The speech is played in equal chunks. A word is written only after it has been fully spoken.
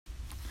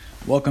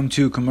Welcome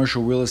to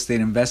Commercial Real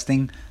Estate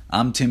Investing.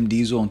 I'm Tim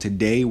Diesel, and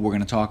today we're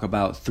going to talk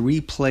about 3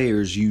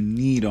 players you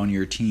need on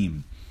your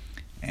team.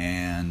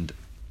 And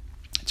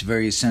it's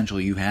very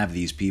essential you have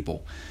these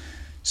people.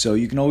 So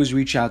you can always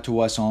reach out to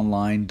us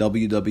online,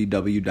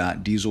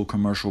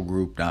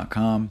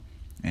 www.dieselcommercialgroup.com.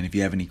 And if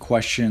you have any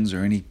questions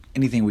or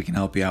anything we can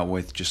help you out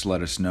with, just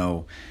let us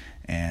know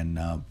and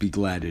be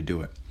glad to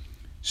do it.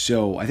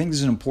 So I think this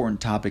is an important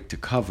topic to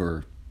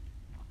cover.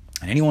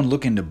 And anyone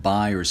looking to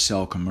buy or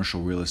sell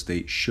commercial real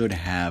estate should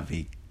have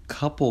a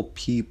couple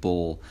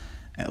people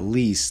at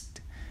least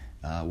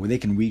where they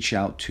can reach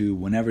out to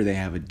whenever they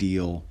have a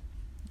deal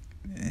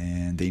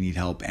and they need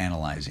help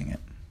analyzing it.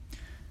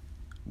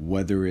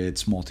 Whether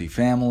it's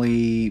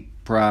multifamily,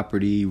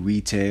 property,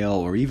 retail,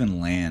 or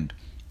even land,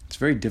 it's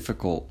very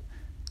difficult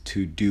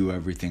to do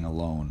everything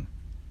alone.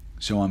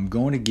 So I'm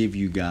going to give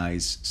you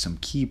guys some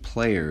key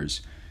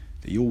players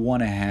that you'll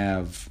want to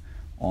have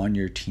on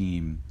your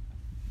team,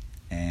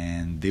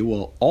 and they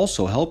will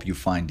also help you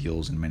find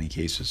deals in many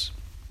cases.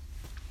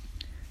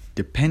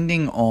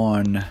 Depending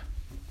on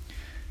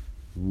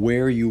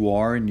where you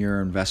are in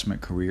your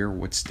investment career,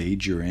 what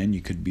stage you're in, you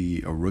could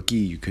be a rookie,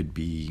 you could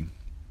be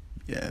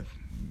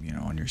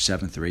on your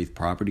 7th or 8th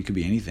property, it could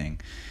be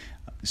anything.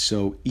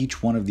 So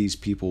each one of these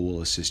people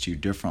will assist you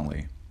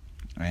differently.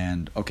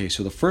 And okay,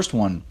 so the first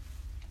one,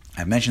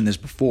 I've mentioned this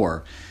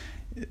before,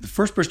 the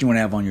first person you want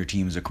to have on your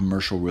team is a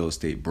commercial real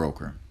estate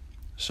broker.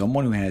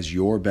 Someone who has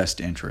your best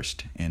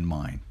interest in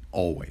mind,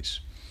 always.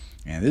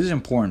 And this is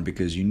important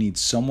because you need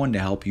someone to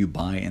help you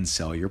buy and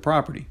sell your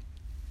property.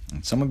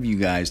 And some of you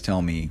guys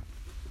tell me,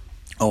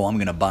 oh, I'm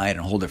going to buy it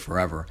and hold it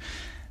forever.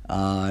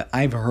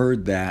 I've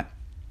heard that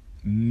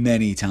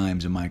many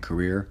times in my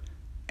career,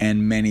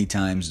 and many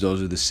times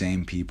those are the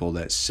same people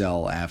that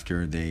sell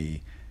after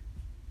they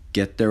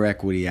get their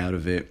equity out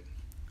of it.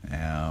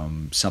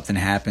 Something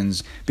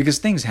happens, because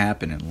things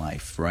happen in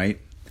life, right?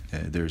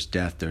 There's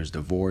death, there's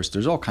divorce,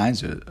 there's all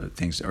kinds of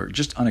things that are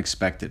just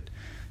unexpected.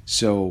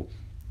 So,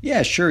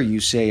 yeah, sure, you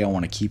say I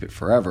want to keep it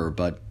forever,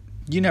 but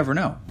you never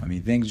know. I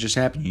mean, things just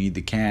happen. You need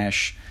the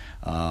cash.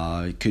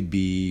 It could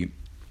be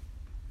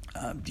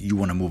you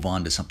want to move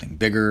on to something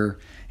bigger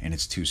and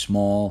it's too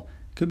small.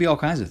 It could be all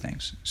kinds of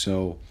things.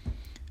 So,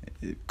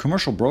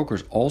 commercial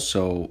brokers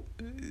also,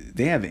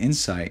 they have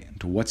insight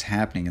into what's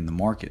happening in the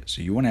market.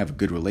 So you want to have a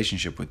good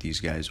relationship with these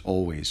guys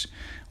always.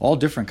 All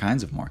different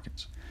kinds of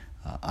markets.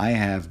 I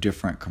have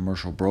different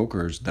commercial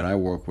brokers that I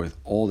work with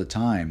all the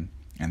time,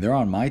 and they're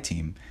on my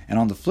team. And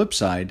on the flip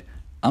side,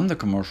 I'm the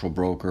commercial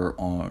broker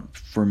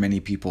for many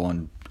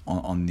people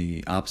on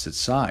the opposite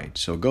side.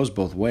 So it goes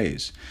both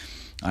ways.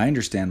 I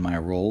understand my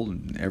role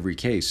in every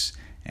case,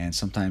 and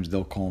sometimes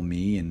they'll call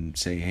me and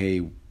say, hey,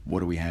 what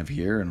do we have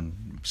here?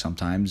 And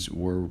sometimes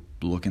we're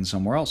looking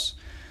somewhere else.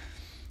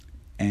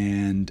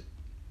 And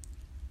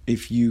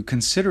if you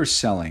consider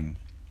selling,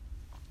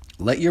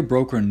 let your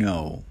broker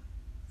know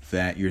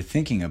that you're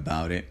thinking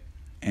about it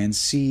and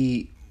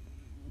see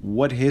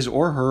what his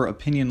or her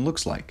opinion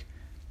looks like.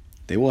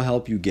 They will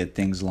help you get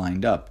things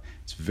lined up.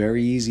 It's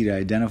very easy to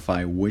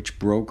identify which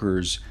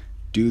brokers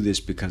do this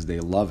because they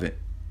love it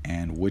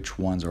and which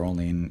ones are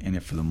only in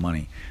it for the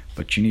money.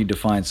 But you need to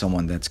find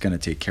someone that's going to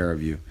take care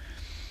of you.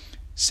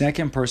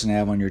 Second person to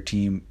have on your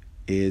team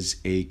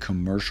is a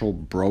commercial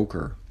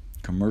broker,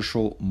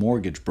 commercial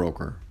mortgage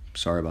broker.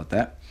 Sorry about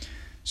that.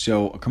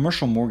 So a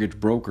commercial mortgage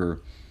broker,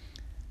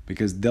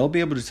 because they'll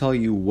be able to tell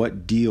you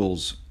what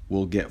deals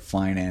will get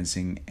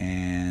financing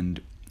and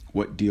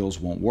what deals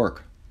won't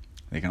work.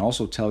 They can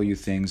also tell you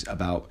things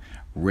about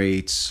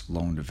rates,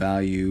 loan to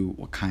value,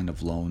 what kind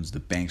of loans the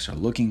banks are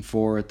looking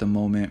for at the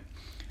moment.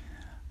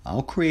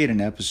 I'll create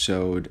an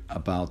episode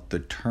about the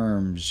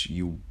terms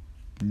you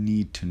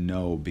need to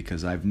know,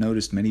 because I've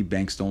noticed many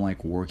banks don't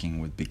like working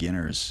with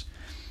beginners.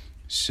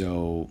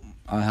 So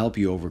I'll help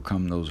you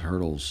overcome those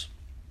hurdles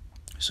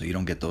so you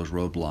don't get those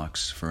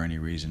roadblocks for any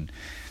reason.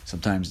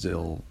 Sometimes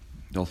they'll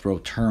throw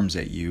terms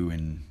at you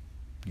and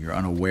you're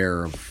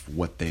unaware of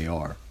what they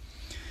are.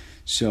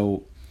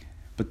 So,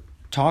 but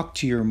talk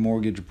to your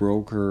mortgage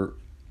broker,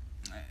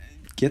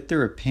 get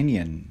their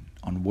opinion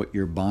on what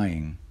you're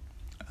buying.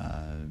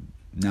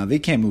 Now, they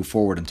can't move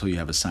forward until you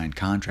have a signed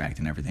contract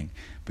and everything,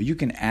 but you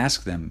can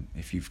ask them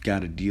if you've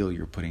got a deal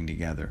you're putting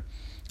together.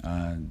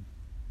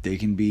 They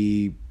can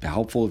be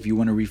helpful if you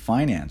want to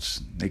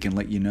refinance. They can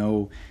let you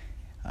know,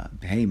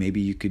 hey,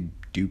 maybe you could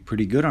do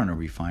pretty good on a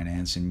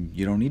refinance and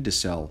you don't need to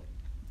sell.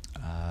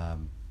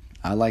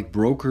 I like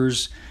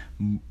brokers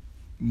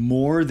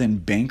more than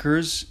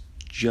bankers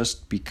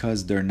just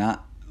because they're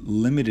not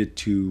limited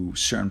to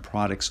certain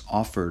products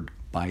offered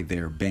by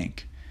their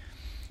bank.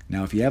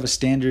 Now, if you have a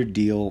standard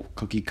deal,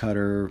 cookie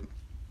cutter,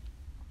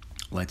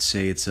 let's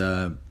say it's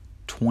a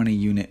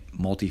 20-unit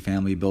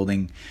multifamily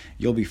building,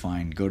 you'll be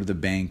fine. Go to the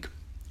bank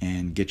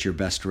and get your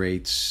best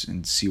rates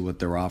and see what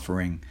they're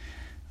offering.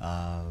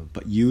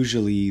 But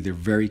usually they're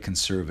very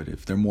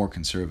conservative. They're more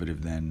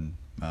conservative than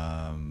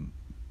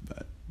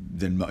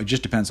it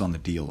just depends on the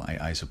deal,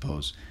 I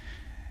suppose.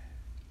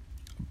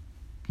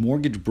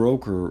 Mortgage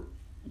broker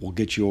will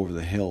get you over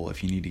the hill.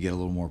 If you need to get a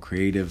little more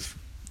creative,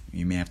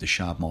 you may have to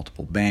shop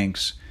multiple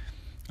banks.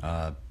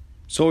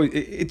 So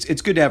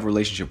it's good to have a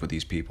relationship with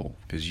these people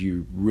because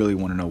you really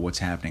want to know what's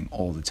happening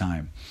all the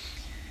time.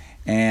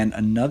 And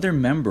another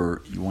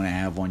member you want to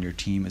have on your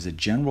team is a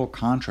general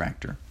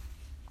contractor.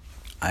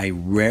 I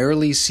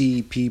rarely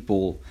see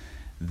people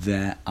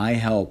that I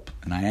help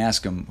and I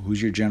ask them,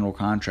 who's your general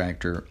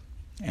contractor?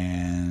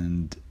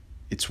 And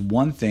it's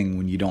one thing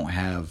when you don't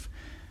have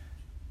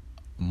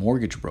a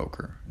mortgage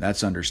broker.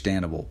 That's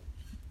understandable.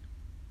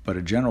 But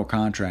a general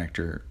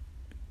contractor,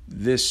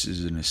 this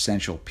is an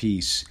essential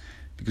piece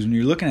because when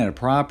you're looking at a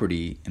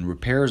property and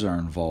repairs are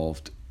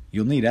involved,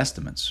 you'll need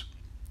estimates.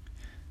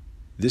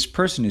 This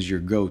person is your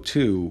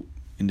go-to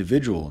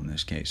individual in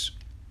this case.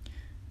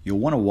 You'll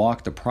want to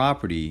walk the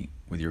property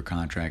with your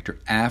contractor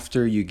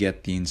after you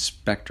get the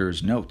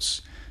inspector's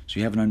notes, so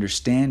you have an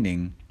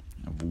understanding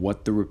of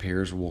what the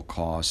repairs will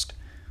cost,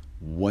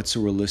 what's a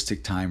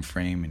realistic time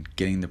frame in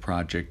getting the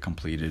project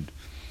completed.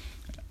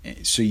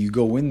 So you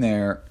go in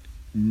there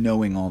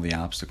knowing all the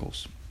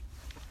obstacles.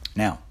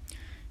 Now,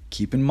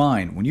 keep in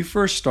mind, when you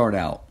first start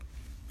out,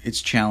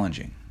 it's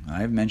challenging.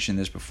 I've mentioned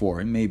this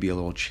before. It may be a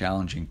little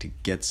challenging to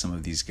get some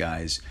of these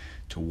guys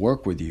to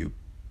work with you,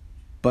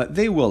 but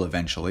they will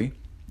eventually.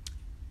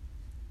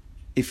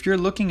 If you're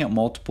looking at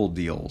multiple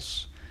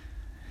deals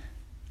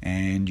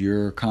and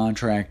your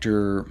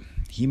contractor,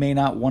 he may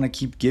not want to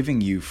keep giving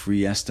you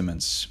free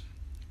estimates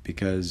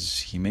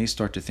because he may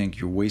start to think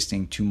you're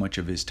wasting too much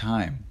of his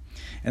time.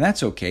 And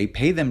that's okay.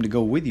 Pay them to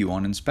go with you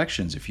on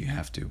inspections if you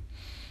have to.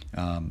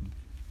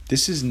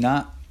 This is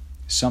not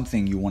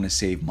something you want to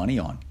save money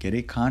on. Get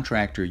a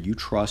contractor you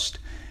trust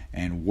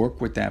and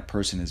work with that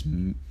person as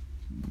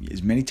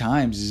many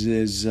times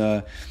as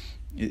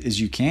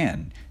you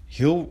can.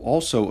 He'll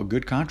also, a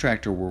good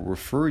contractor will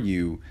refer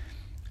you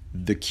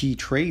the key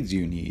trades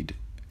you need.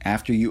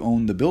 After you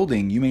own the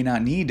building, you may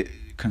not need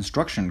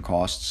construction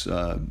costs,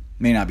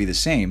 may not be the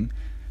same,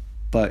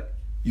 but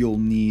you'll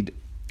need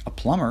a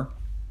plumber,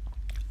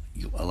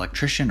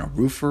 electrician, a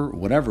roofer,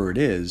 whatever it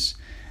is.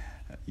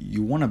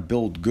 You want to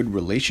build good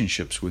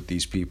relationships with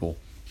these people.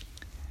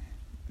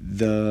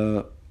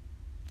 There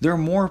are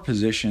more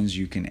positions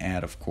you can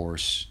add, of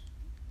course,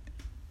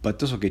 but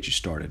this will get you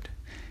started.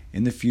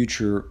 In the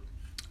future,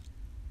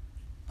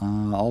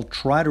 I'll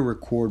try to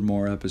record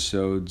more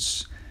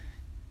episodes,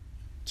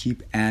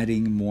 keep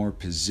adding more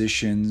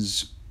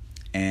positions,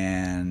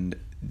 and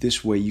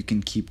this way you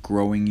can keep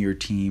growing your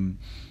team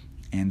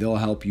and they'll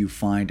help you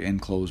find and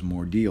close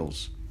more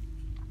deals.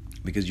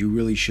 Because you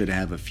really should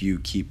have a few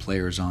key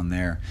players on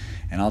there.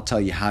 And I'll tell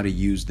you how to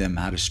use them,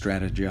 how to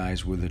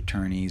strategize with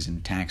attorneys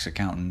and tax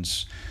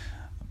accountants.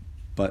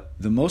 But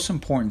the most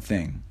important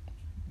thing,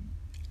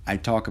 I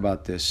talk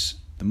about this,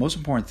 the most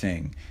important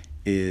thing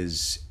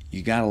is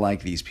you got to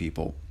like these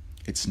people.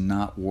 It's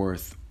not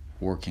worth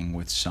working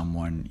with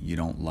someone you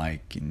don't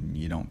like and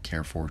you don't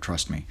care for,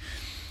 trust me.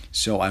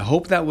 So I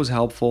hope that was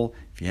helpful.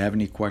 If you have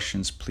any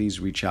questions,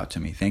 please reach out to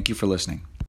me. Thank you for listening.